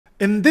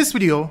In this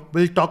video,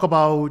 we'll talk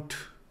about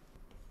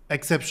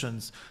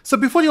exceptions. So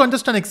before you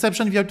understand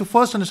exception, we have to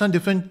first understand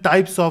different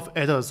types of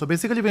errors. So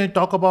basically when you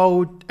talk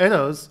about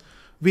errors,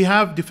 we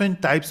have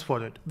different types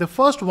for it. The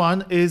first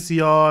one is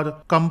your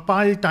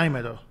compile time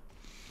error.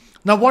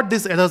 Now what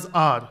these errors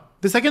are.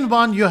 The second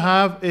one you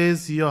have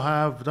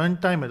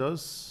runtime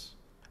errors.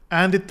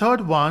 And the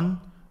third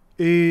one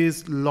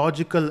is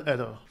logical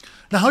error.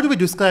 Now how do we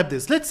describe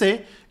this? Let's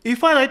say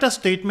if I write a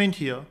statement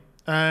here,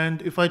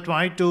 and if I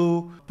try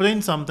to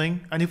print something,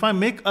 and if I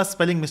make a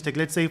spelling mistake,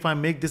 let's say if I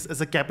make this as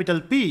a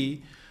capital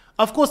P,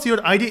 of course your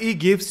IDE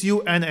gives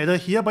you an error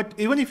here, but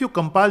even if you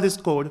compile this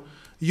code,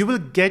 you will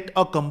get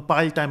a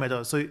compile time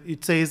error. So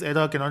it says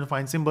error cannot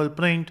find symbol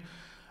print.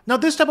 Now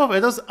this type of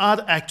errors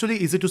are actually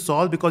easy to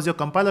solve because your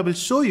compiler will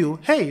show you,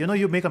 hey,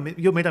 you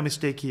made a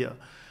mistake here.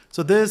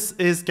 So this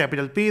is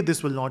capital P,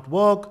 this will not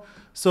work.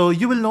 So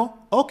you will know,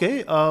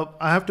 okay,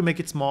 I have to make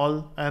it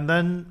small and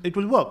then it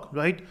will work,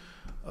 right?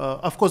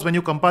 Of course, when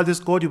you compile this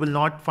code, you will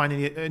not find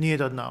any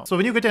error now. So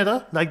when you get an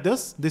error like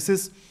this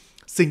is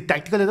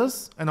syntactical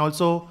errors and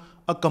also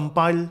a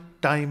compile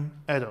time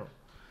error,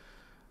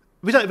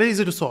 which are very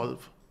easy to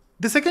solve.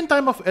 The second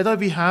type of error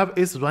we have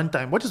is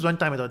runtime. What is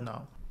runtime error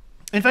now?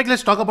 In fact,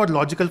 let's talk about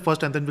logical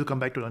first and then we'll come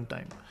back to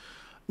runtime.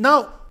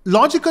 Now,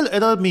 logical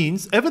error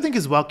means everything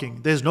is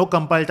working. There's no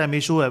compile time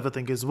issue,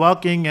 everything is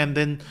working. And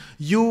then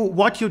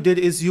what you did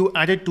is you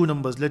added two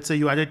numbers. Let's say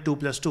you added 2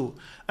 plus 2.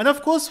 And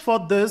of course, for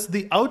this,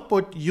 the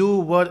output you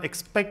were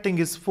expecting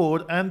is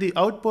 4 and the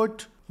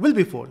output will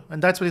be 4.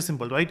 And that's very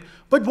simple, right?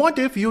 But what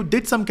if you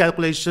did some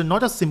calculation,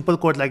 not a simple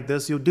code like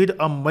this, you did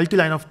a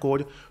multi-line of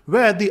code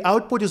where the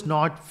output is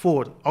not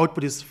 4,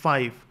 output is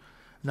 5.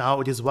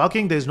 Now it is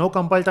working, there is no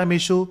compile time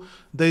issue,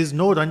 there is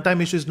no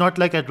runtime issue. It's not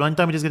like at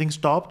runtime it is getting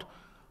stopped.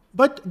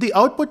 But the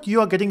output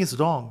you are getting is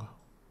wrong,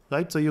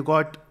 right? So you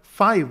got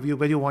 5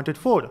 where you wanted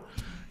 4.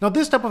 Now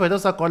this type of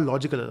errors are called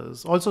logical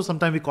errors. Also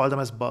sometimes we call them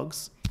as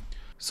bugs.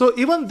 So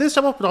even this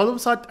type of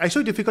problems are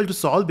actually difficult to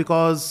solve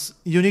because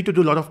you need to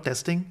do a lot of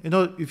testing. You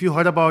know, if you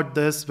heard about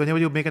this, whenever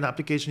you make an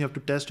application, you have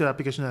to test your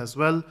application as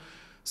well.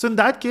 So in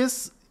that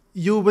case,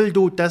 you will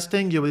do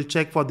testing, you will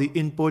check for the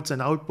inputs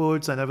and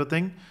outputs and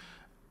everything.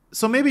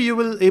 So maybe you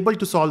will able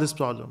to solve this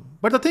problem.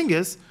 But the thing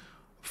is,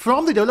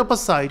 from the developer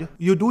side,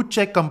 you do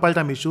check compile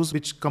time issues,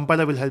 which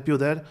compiler will help you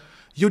there.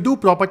 You do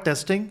proper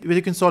testing where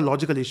you can solve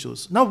logical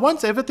issues. Now,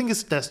 once everything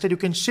is tested, you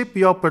can ship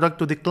your product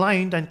to the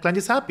client and client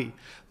is happy.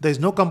 There is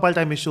no compile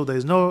time issue. There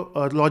is no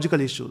logical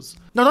issues.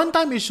 Now,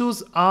 runtime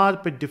issues are a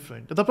bit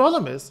different. The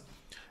problem is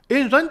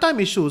in runtime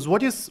issues,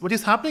 what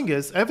is happening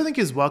is everything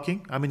is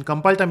working. I mean,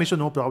 compile time issue,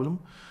 no problem.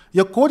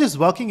 Your code is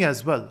working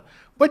as well.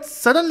 But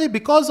suddenly,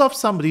 because of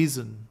some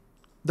reason,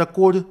 the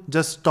code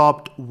just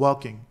stopped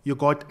working. You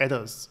got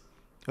errors.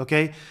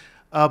 Okay.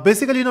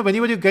 Basically,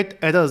 whenever you get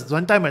errors,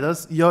 runtime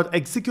errors, your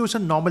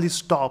execution normally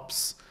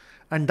stops,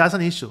 and that's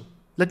an issue.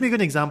 Let me give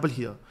an example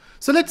here.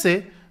 So let's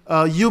say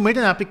you made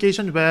an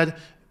application where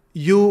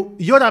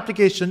your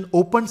application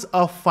opens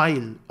a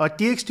file, a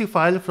TXT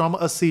file from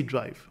a C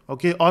drive,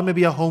 okay, or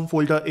maybe a home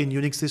folder in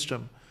Unix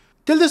system.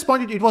 Till this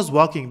point, it was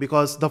working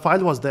because the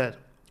file was there.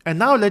 And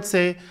now let's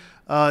say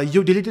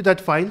you deleted that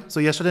file.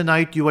 So yesterday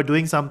night you were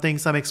doing some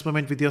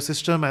experiment with your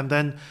system, and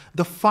then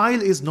the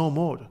file is no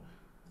more.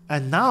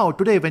 And now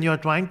today when you are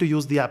trying to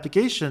use the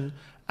application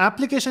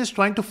is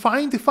trying to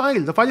find the file.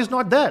 The file is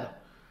not there.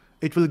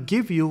 It will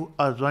give you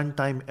a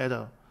runtime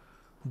error.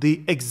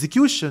 The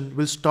execution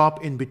will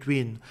stop in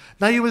between.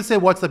 Now you will say,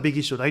 what's the big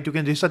issue, right? You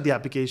can restart the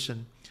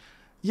application.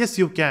 Yes,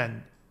 you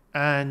can.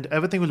 And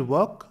everything will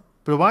work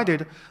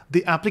provided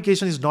the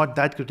application is not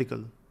that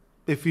critical.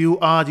 If you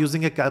are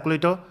using a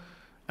calculator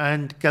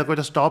and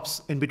calculator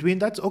stops in between,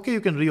 that's okay.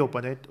 You can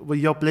reopen it. When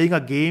you're playing a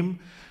game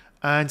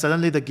and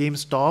suddenly the game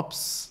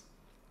stops,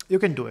 you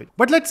can do it.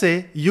 But let's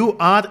say you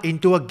are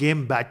into a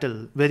game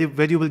battle where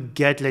you will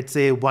get, let's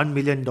say, $1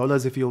 million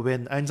if you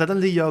win, and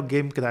suddenly your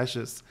game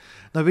crashes.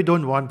 Now we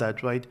don't want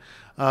that, right?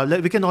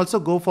 We can also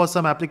go for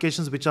some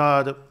applications which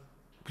are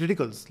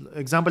critical.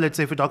 Example, let's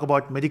say if we talk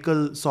about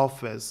medical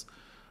softwares,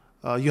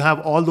 you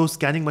have all those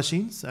scanning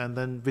machines, and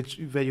then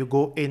where you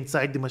go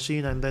inside the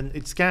machine and then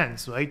it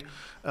scans, right?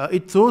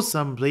 It throws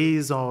some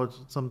rays or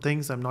some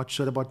things. I'm not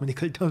sure about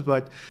medical terms,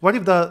 but what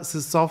if the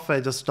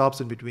software just stops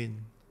in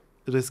between?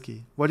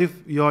 Risky. What if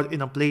you're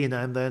in a plane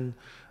and then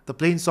the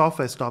plane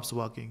software stops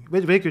working?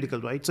 Very, very critical,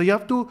 right? So you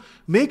have to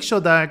make sure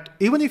that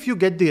even if you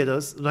get the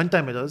errors,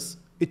 runtime errors,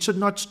 it should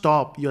not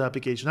stop your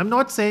application. I'm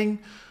not saying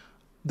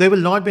there will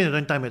not be a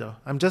runtime error.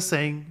 I'm just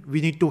saying we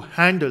need to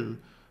handle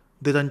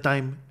the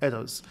runtime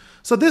errors.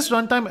 So these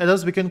runtime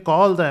errors, we can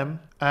call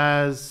them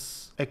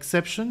as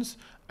exceptions.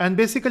 And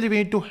basically we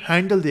need to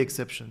handle the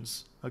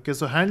exceptions. Okay,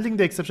 so handling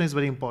the exception is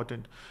very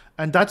important.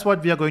 And that's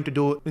what we are going to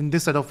do in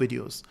this set of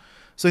videos.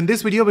 So in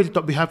this video,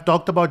 we have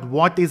talked about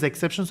what is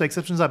exceptions. So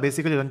exceptions are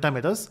basically runtime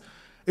errors.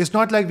 It's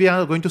not like we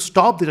are going to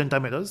stop the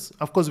runtime errors.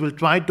 Of course, we'll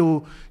try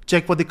to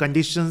check for the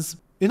conditions.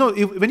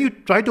 When you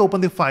try to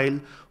open the file,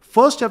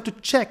 first you have to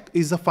check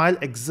is the file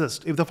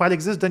exists. If the file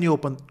exists, then you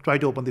try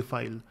to open the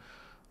file.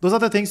 Those are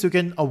the things you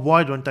can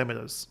avoid runtime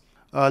errors.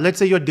 let's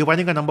say you're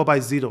dividing a number by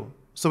 0.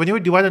 So when you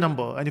divide a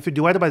number, and if you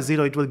divide it by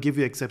 0, it will give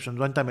you exception,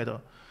 runtime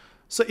error.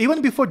 So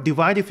even before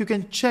divide, if you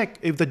can check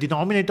if the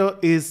denominator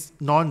is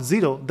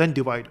non-zero, then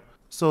divide.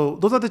 So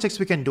those are the checks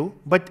we can do.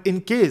 But in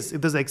case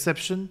if there's an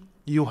exception,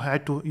 you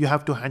have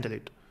to handle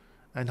it.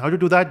 And how to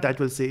do that, that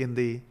we'll see in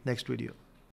the next video.